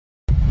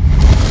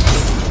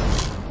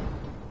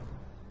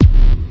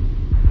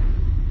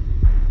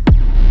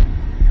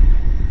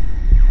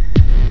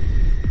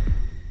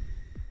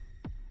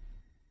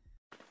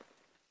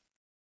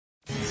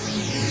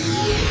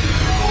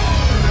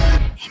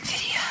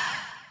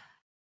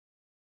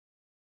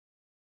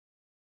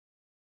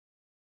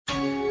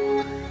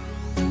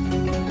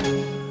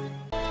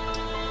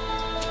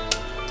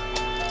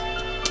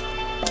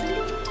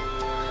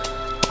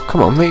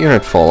come on, make your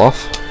head fall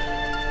off.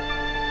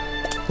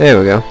 There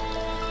we go.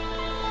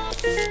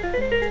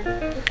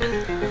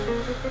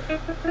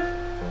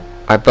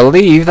 I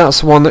believe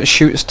that's the one that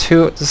shoots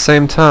two at the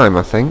same time,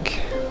 I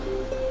think.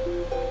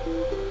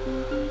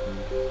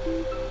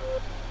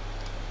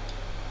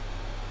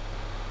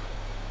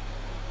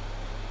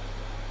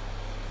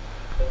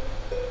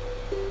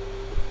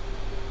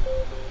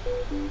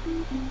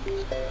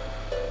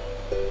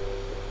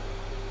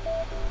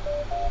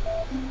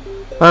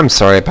 I'm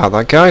sorry about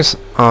that, guys.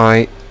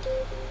 I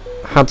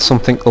had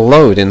something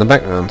load in the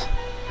background.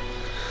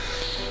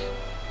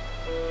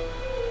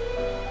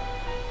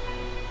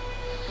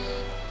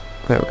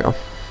 There we go.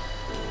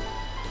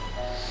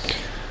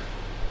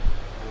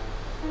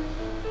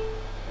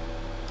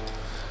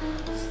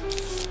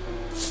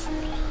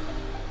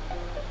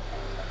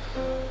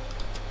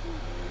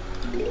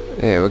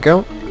 There we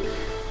go.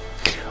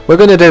 We're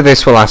gonna do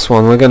this last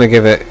one. We're gonna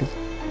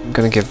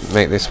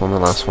make this one the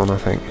last one, I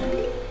think.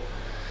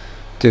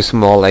 Do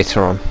some more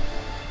later on.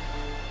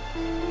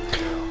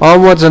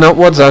 Onwards and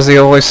upwards, as they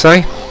always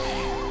say.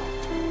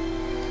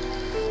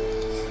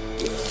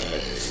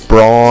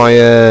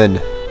 Brian.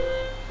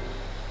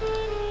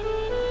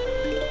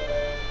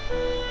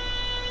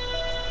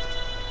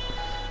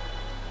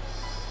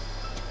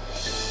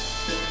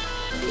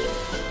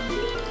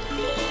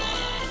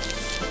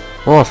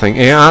 Oh, I think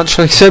he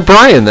actually said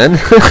Brian then.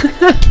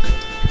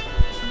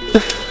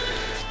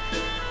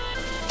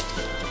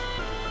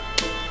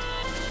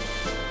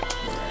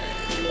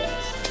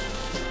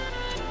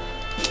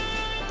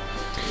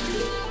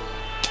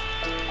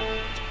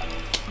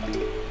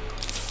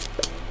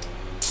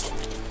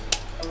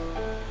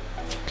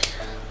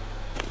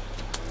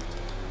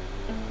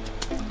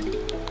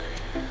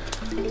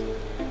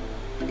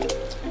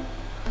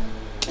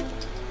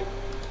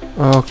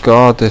 Oh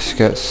god, this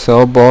gets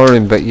so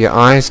boring, but your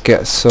eyes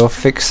get so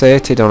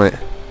fixated on it.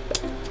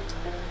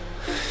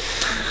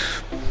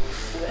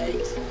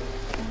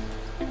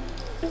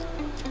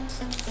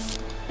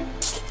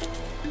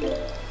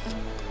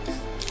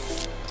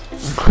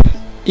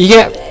 You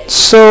get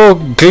so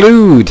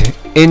glued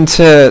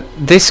into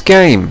this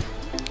game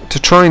to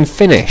try and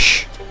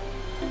finish,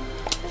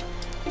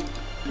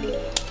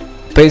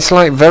 but it's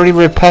like very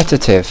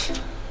repetitive.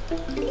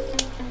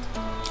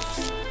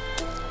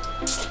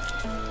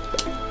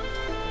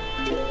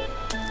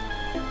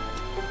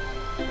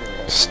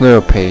 Snow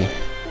pea.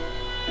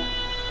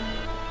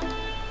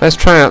 Let's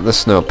try out the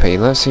snow pea.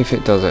 Let's see if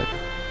it does it.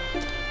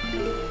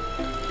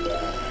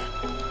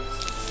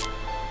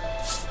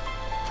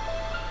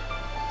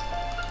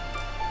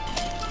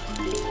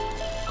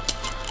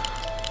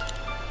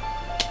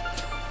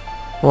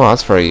 Well,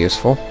 that's very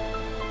useful.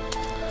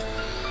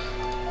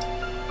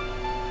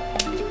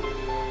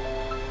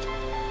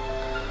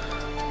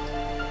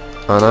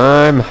 And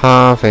I'm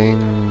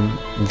having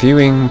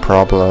viewing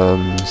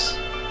problems.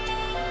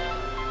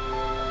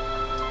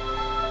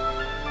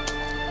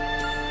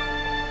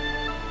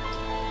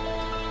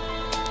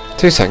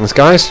 2 seconds,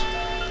 guys.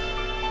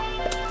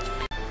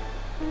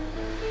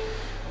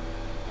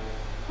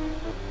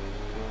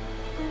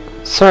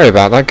 Sorry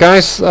about that,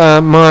 guys.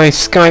 My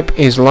Skype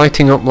is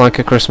lighting up like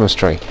a Christmas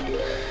tree.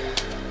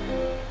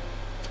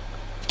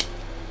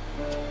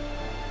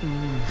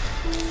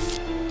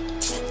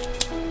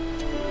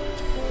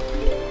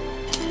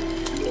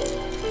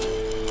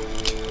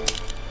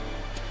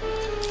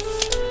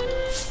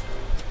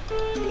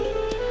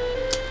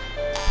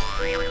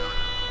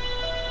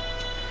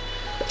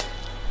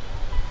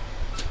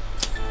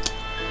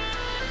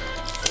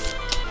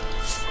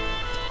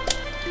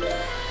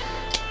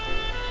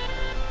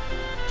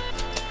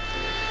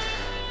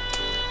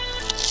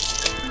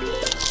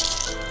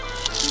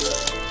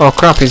 Oh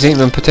crap, he's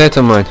eating a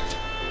potato mine.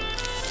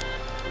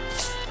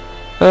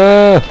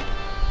 Oh,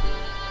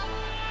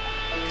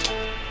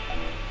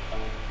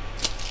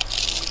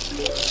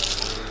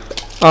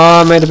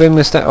 I made a big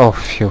mistake. Oh,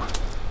 phew.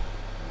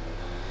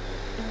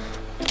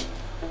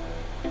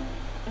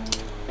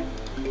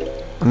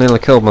 I nearly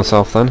killed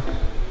myself then.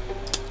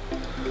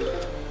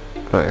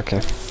 Right,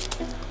 okay.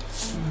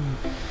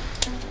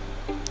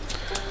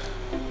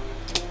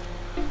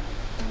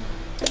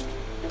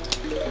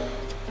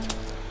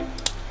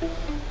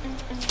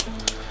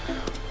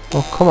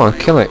 Oh, come on,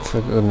 kill it,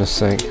 for goodness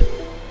sake.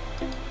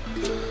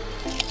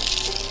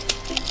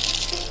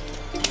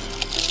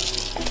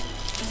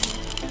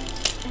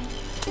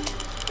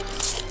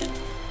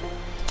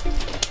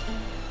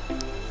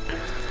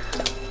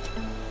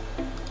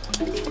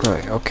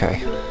 Right,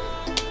 okay.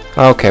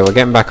 Okay, we're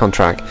getting back on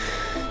track.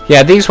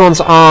 Yeah, these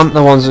ones aren't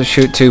the ones that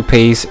shoot 2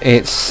 peas,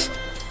 it's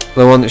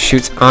the one that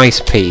shoots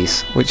ice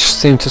peas, which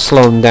seem to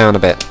slow them down a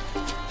bit.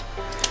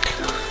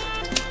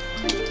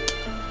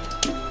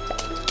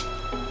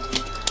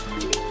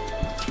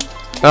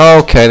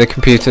 Okay, the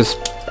computer's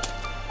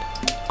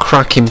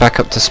cracking back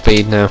up to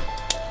speed now.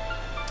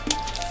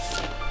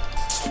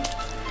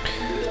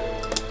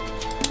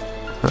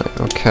 Right,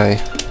 okay.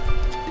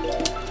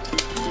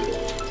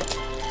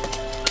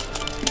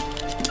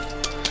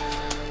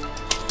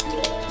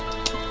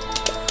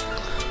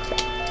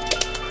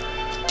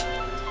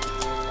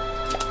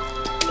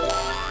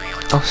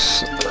 Oh,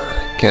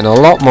 getting a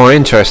lot more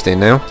interesting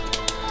now.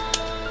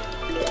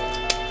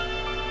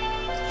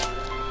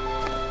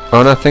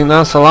 And I think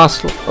that's the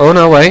last... Oh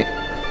no, wait.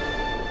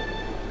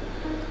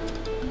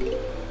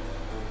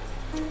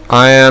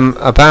 I am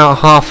about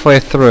halfway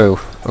through,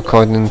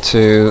 according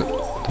to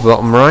the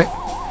bottom right.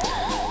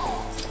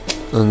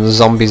 And the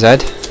zombie's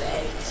head.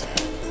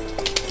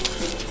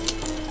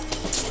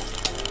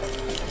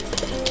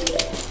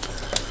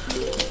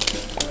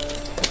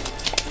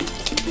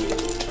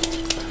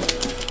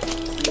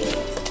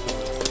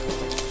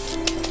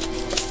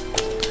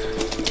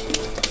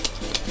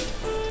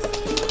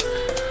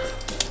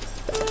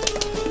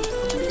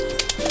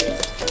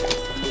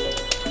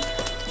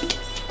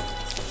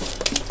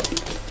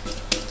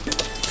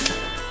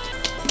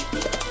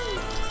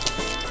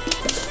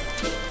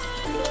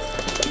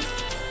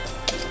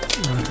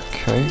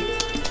 Okay.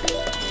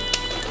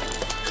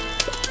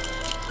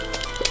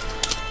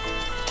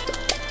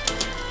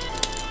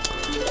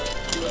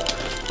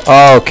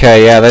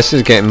 Okay, yeah, this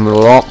is getting a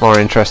lot more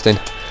interesting.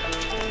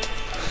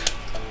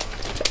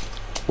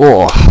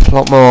 Oh, a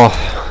lot more.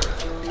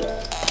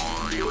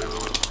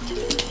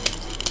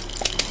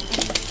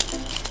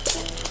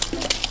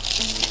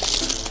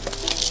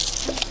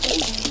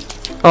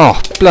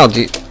 Oh,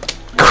 bloody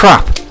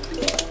crap!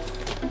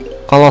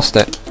 I lost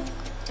it.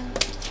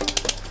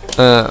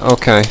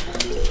 Okay.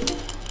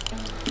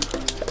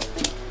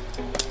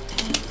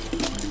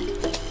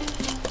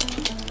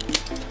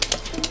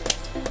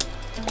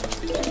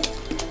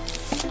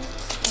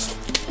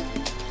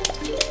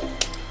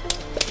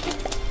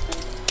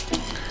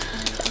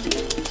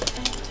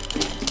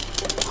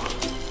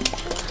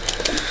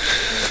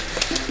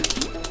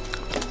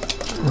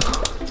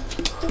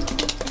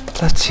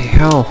 Bloody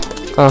hell.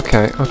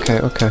 Okay.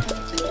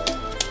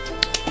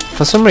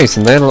 For some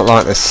reason they look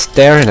like they're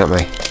staring at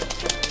me.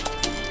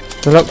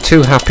 They look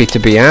too happy to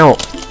be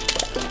out.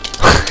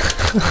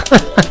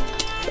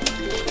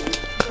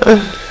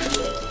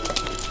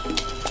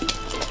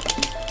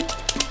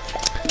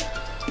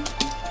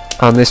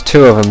 And there's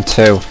two of them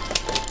too.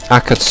 I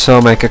could so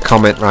make a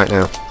comment right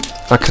now.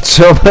 I could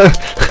so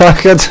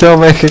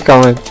make a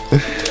comment.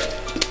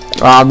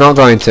 Well, I'm not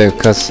going to,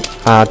 because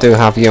I do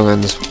have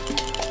young'uns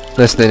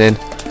listening in.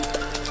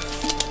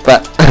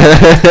 But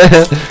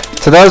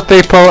to those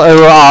people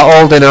who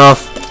are old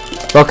enough,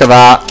 look at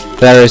that.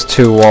 There is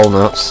two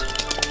walnuts.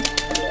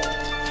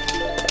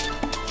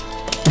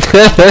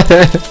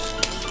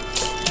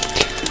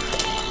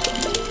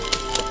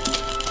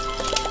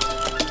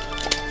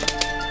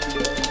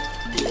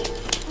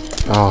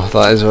 Oh,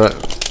 that is what.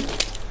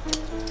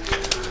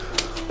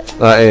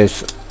 That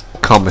is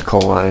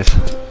comical, that is.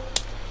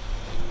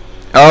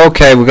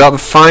 Okay, we got the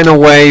final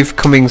wave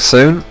coming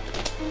soon.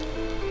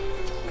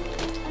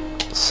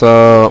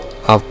 So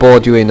I've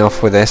bored you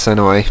enough with this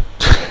anyway.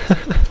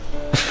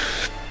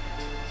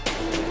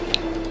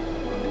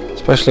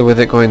 Especially with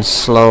it going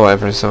slow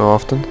every so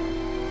often.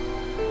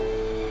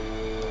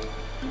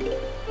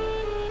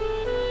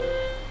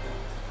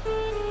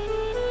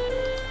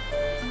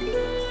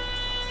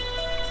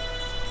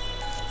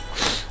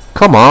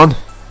 Come on!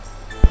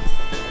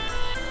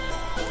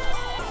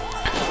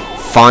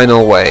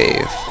 Final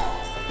wave.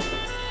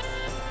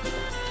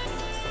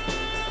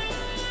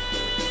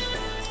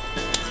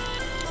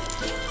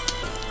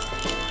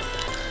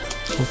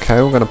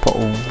 Okay, we're gonna put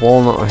a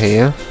walnut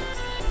here.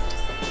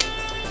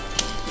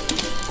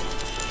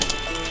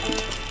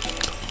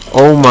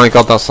 Oh my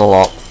god, that's a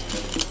lot.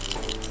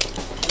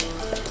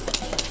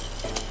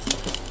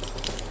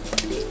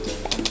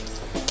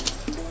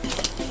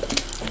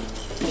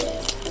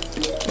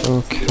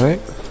 Okay.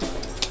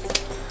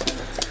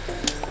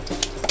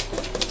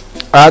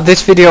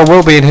 This video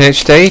will be in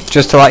HD,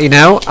 just to let you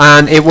know,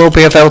 and it will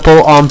be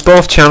available on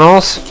both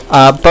channels,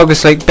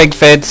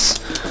 BogusLeekBigVids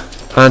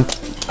and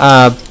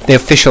the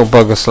official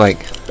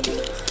BogusLeek.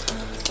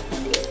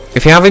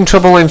 If you're having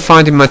trouble in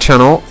finding my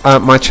channel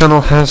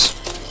has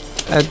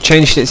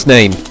changed its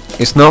name.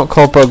 It's not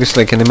called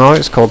BogusLeek anymore,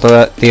 it's called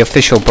the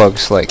official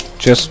BogusLeek,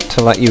 just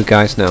to let you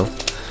guys know.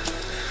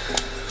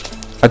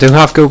 I do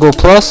have Google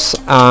Plus.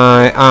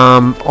 I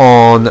am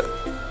on...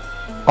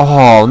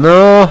 Oh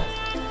no!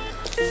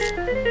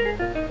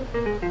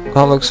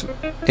 That looks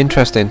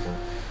interesting.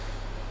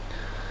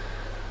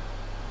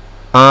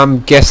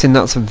 I'm guessing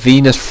that's a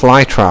Venus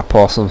flytrap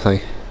or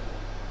something.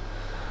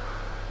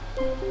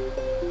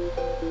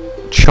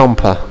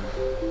 Chomper.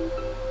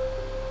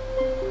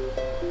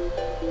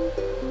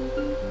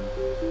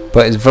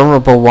 But it's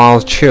vulnerable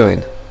while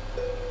chewing.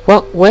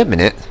 Well, wait a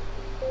minute.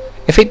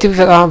 If it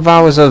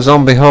devours a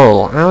zombie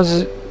whole, how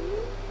is it...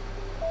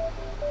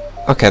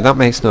 Okay, that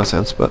makes no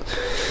sense, but...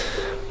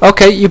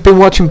 Okay, you've been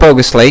watching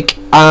BogusLeek.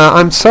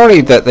 I'm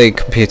sorry that the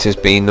computer's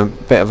been a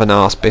bit of an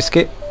arse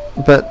biscuit,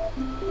 but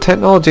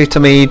technology to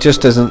me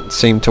just doesn't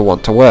seem to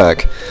want to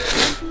work.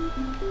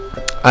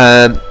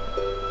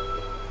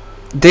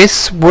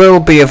 This will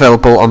be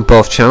available on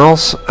both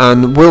channels,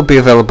 and will be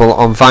available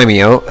on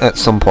Vimeo at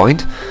some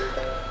point.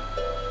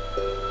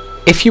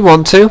 If you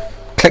want to,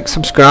 click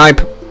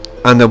subscribe,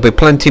 and there'll be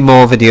plenty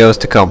more videos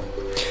to come.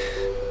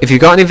 if you've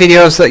got any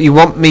videos that you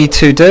want me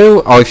to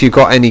do, or if you've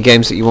got any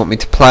games that you want me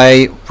to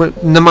play,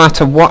 no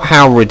matter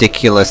how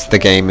ridiculous the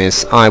game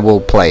is, I will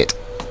play it.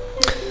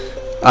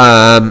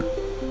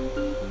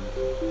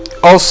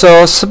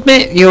 Also,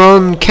 submit your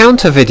own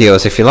counter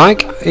videos if you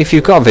like. If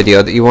you've got a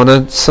video that you want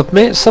to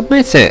submit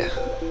it.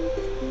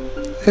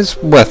 It's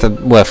worth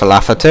a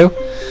laugh or two.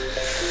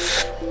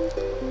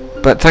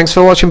 But thanks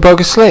for watching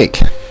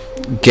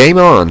BogusLeek. Game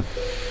on.